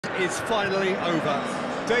is finally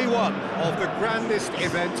over. Day one of the grandest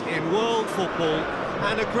event in world football,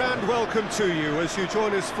 and a grand welcome to you as you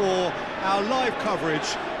join us for our live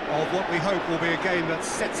coverage of what we hope will be a game that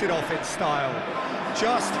sets it off in style.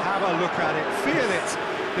 Just have a look at it, feel it.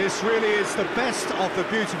 This really is the best of the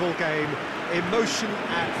beautiful game, in motion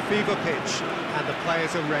at fever pitch, and the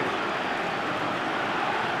players are ready.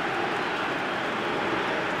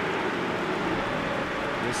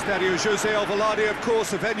 Estadio José Alvalade, of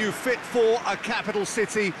course, a venue fit for a capital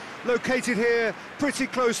city, located here pretty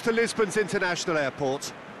close to Lisbon's international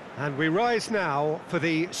airport. And we rise now for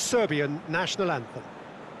the Serbian national anthem.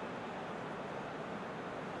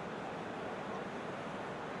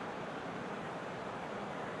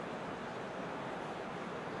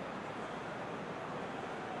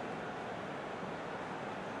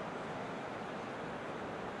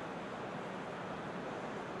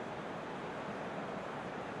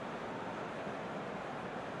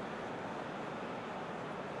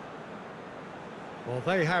 Well,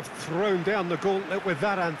 they have thrown down the gauntlet with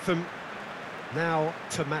that anthem. Now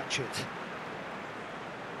to match it.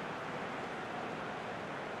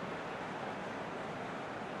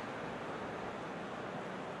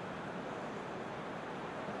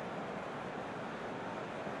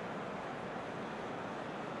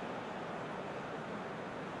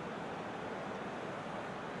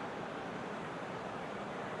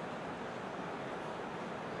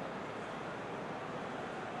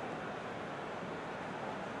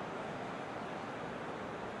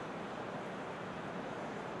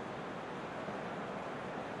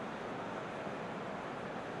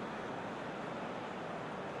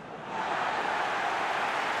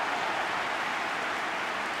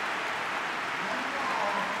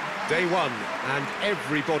 Day one, and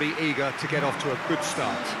everybody eager to get off to a good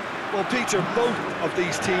start. Well, Peter, both of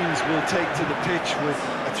these teams will take to the pitch with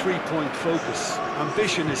a three-point focus.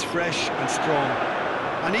 Ambition is fresh and strong,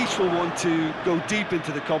 and each will want to go deep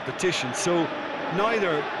into the competition, so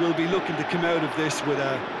neither will be looking to come out of this with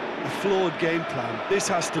a flawed game plan. This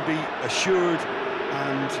has to be assured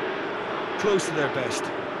and close to their best.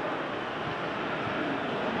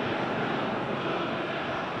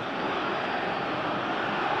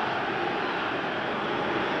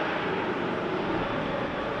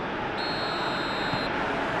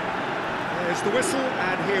 There's the whistle,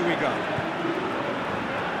 and here we go.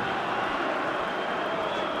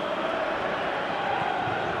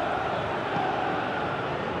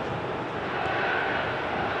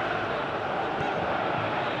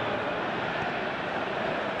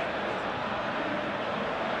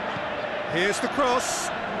 Here's the cross.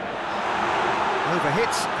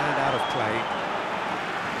 Overhit and out of play.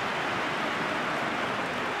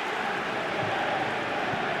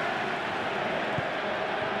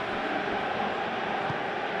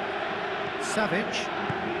 Savic,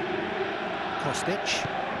 Kostic,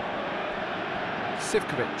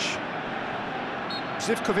 Zivkovic.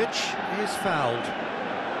 Zivkovic is fouled.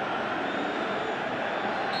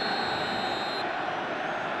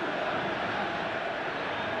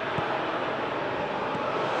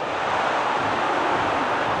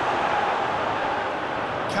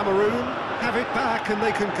 Cameroon have it back and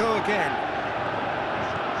they can go again.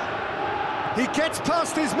 He gets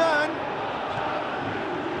past his man.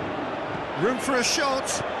 Room for a shot.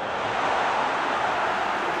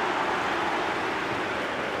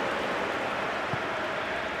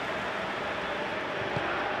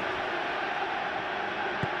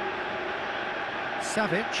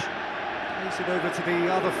 Savic plays it over to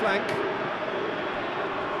the other flank.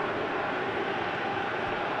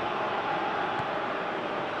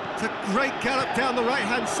 It's a great gallop down the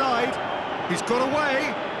right-hand side. He's got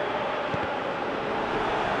away.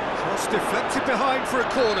 Cross deflected behind for a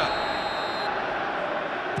corner.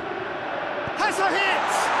 Has a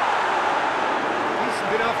hit!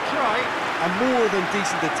 Decent enough try. A more than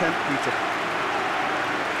decent attempt, Peter.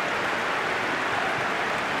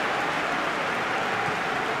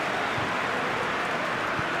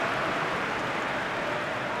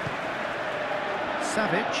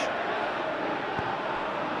 Savic.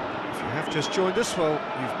 If you have just joined us, well,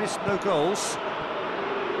 you've missed no goals.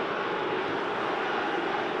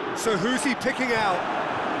 So who's he picking out?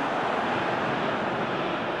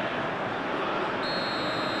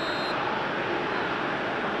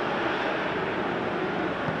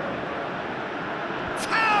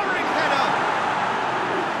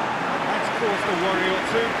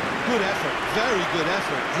 Good effort, very good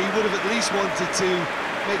effort. He would have at least wanted to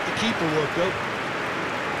make the keeper work up.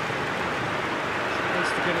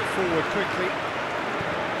 Nice to get it forward quickly.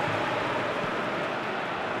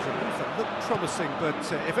 It was a move that looked promising, but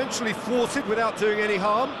eventually thwarted without doing any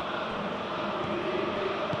harm.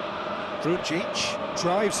 Drujic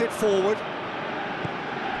drives it forward.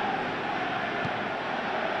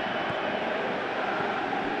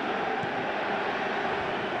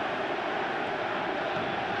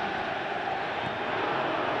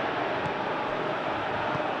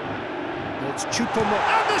 It's Chupamo,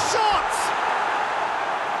 and the shot!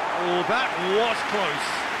 Oh, that was close.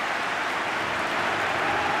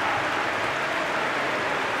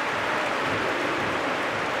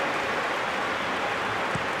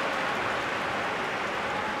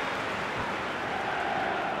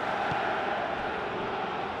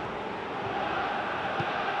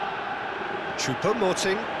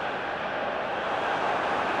 Choupo-Moting.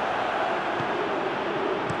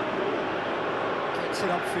 Gets it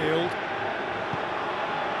upfield.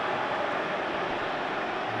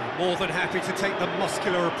 More than happy to take the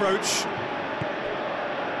muscular approach.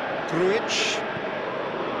 Grujic.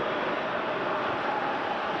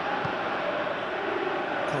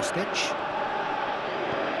 Kostic.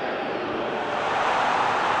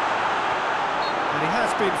 And he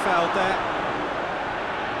has been fouled there.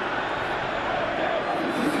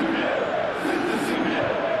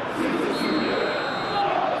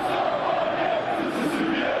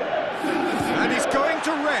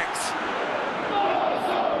 Direct.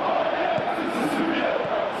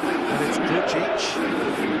 And it's Drujic.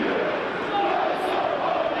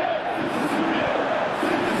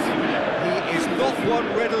 He is not one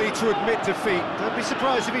readily to admit defeat. Don't be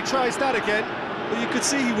surprised if he tries that again. Well, you could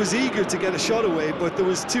see he was eager to get a shot away, but there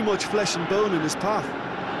was too much flesh and bone in his path.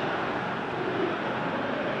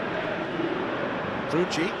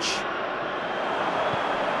 Drujic.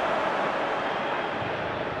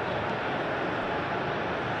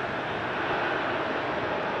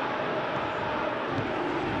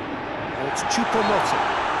 It's Choupo-Moting.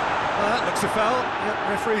 That looks a foul. Yep,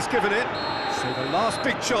 referee's given it. So the last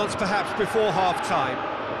big chance perhaps before half-time.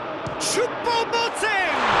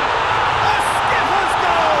 Choupo-Moting! A skipper's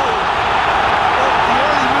goal! Well, the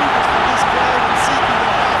early movers from this crowd and seeking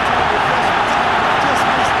their half-time refreshments just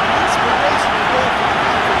missed an inspirational goal for the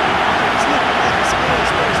captain. It's looking like a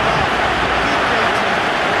scoreless first half. Big game tonight.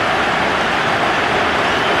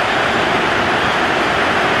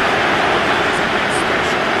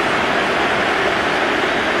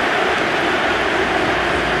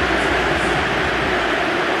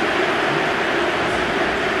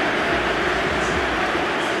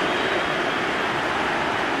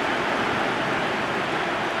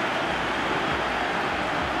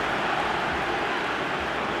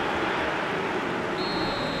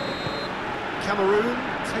 Cameroon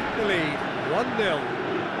take the lead, 1-0.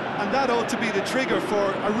 And that ought to be the trigger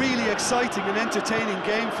for a really exciting and entertaining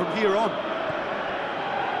game from here on.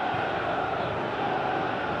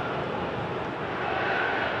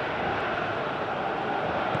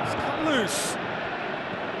 It's come loose.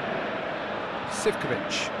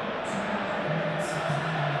 Sivkovic.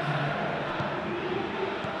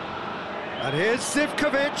 And here's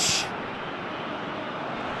Sivkovic.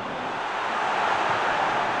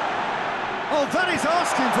 Oh, that is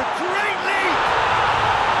asking for great lead!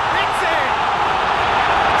 It's in!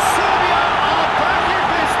 Serbia are back in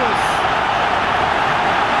business!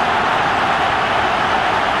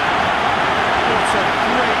 What a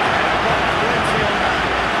great header, got plenty on that.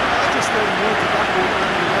 I just don't want that more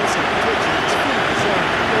than anything else on the pitch. It's fully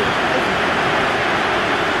deserved.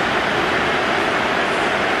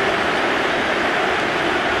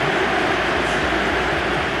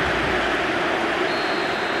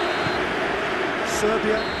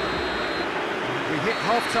 Serbia, we hit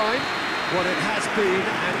half-time. What it has been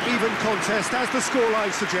an even contest, as the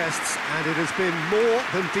scoreline suggests, and it has been more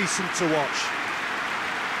than decent to watch.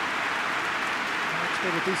 It's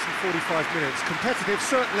been a decent 45 minutes. Competitive,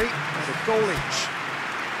 certainly, and a goal each.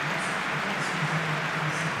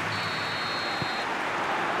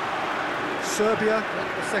 Serbia,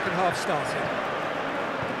 the second half started.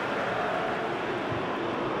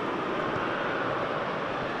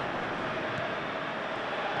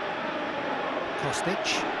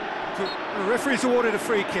 Kostic. The referee's awarded a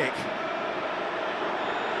free kick.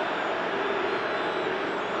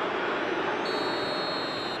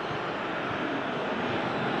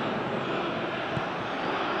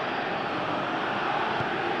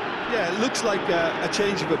 Yeah, it looks like a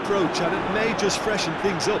change of approach, and it may just freshen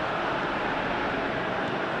things up.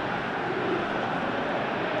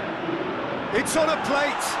 It's on a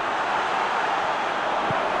plate.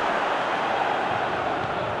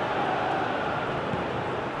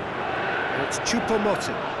 It's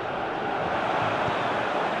Choupo-Moting.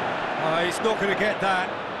 Oh, he's not going to get that.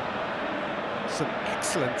 Some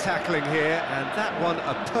excellent tackling here, and that one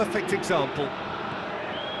a perfect example.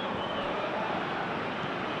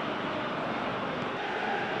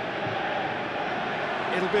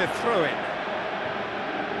 it'll be a throw-in.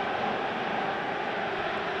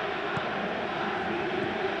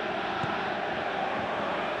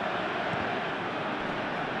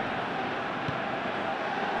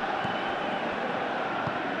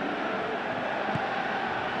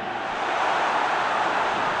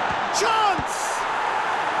 Chance!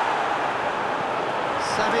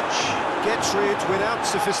 Savic gets rid without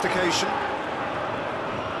sophistication.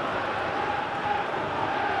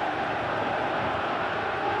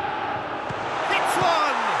 Hits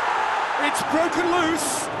one! It's broken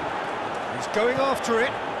loose. He's going after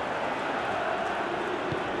it.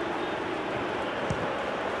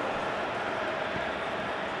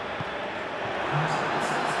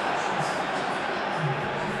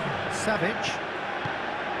 Savic.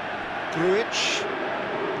 Grujic.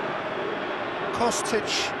 Kostic.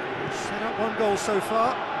 Set up one goal so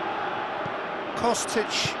far.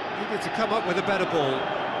 Kostic needed to come up with a better ball.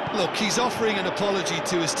 Look, he's offering an apology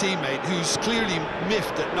to his teammate, who's clearly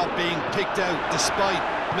miffed at not being picked out despite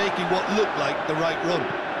making what looked like the right run.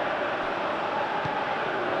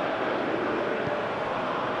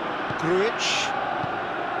 Grujic.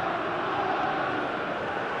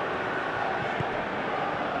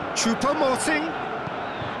 Choupo-Moting.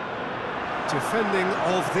 Defending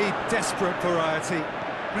of the desperate variety.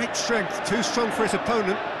 Great strength, too strong for his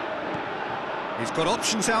opponent. He's got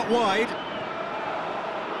options out wide.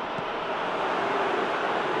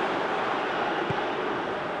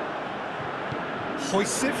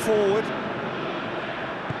 Hoists it forward.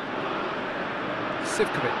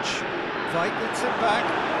 Sivkovic. Veit gets it back.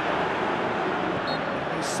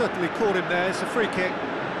 He's certainly caught him there. It's a free kick.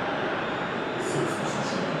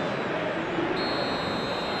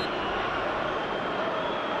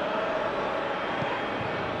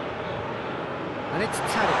 And it's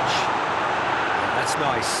Tadic. That's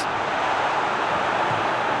nice.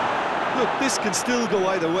 Look, this can still go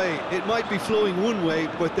either way. It might be flowing one way,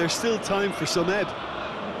 but there's still time for some ebb.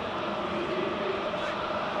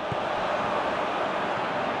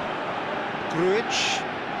 Grujic.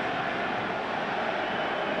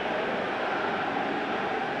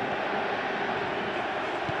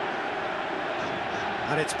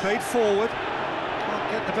 And it's played forward.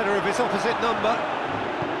 Can't get the better of his opposite number.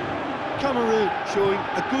 Cameroon showing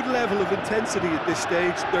a good level of intensity at this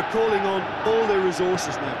stage. They're calling on all their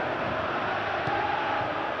resources now.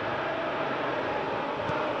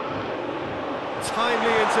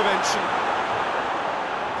 Timely intervention.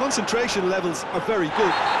 Concentration levels are very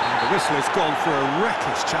good. And the whistle has gone for a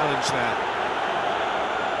reckless challenge there.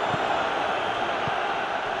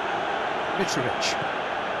 Mitrovic.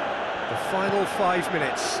 The final 5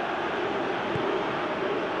 minutes.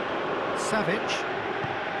 Savic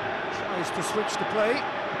tries to switch the play.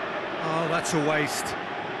 Oh, that's a waste.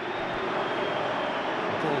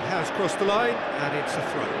 The ball has crossed the line, and it's a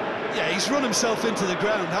throw. Yeah, he's run himself into the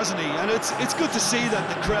ground, hasn't he? And it's good to see that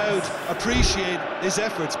the crowd appreciate his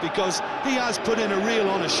efforts, because he has put in a real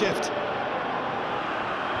honest shift.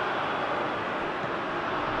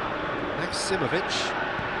 Maksimovic.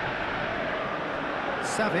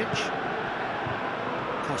 Savic.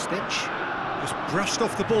 Kostic. Just brushed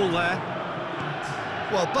off the ball there.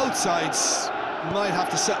 Well, both sides might have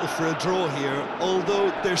to settle for a draw here,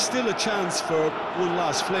 although there's still a chance for one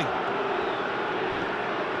last fling.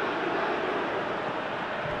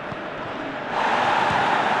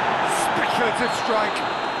 Speculative strike.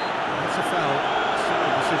 That's a foul.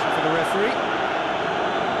 Simple decision for the referee.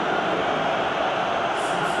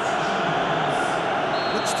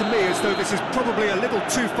 Looks to me as though this is probably a little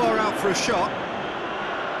too far out for a shot.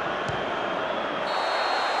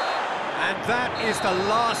 And that is the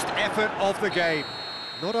last effort of the game.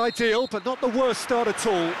 Not ideal, but not the worst start at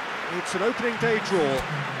all. It's an opening day draw.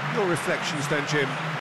 Your reflections then, Jim?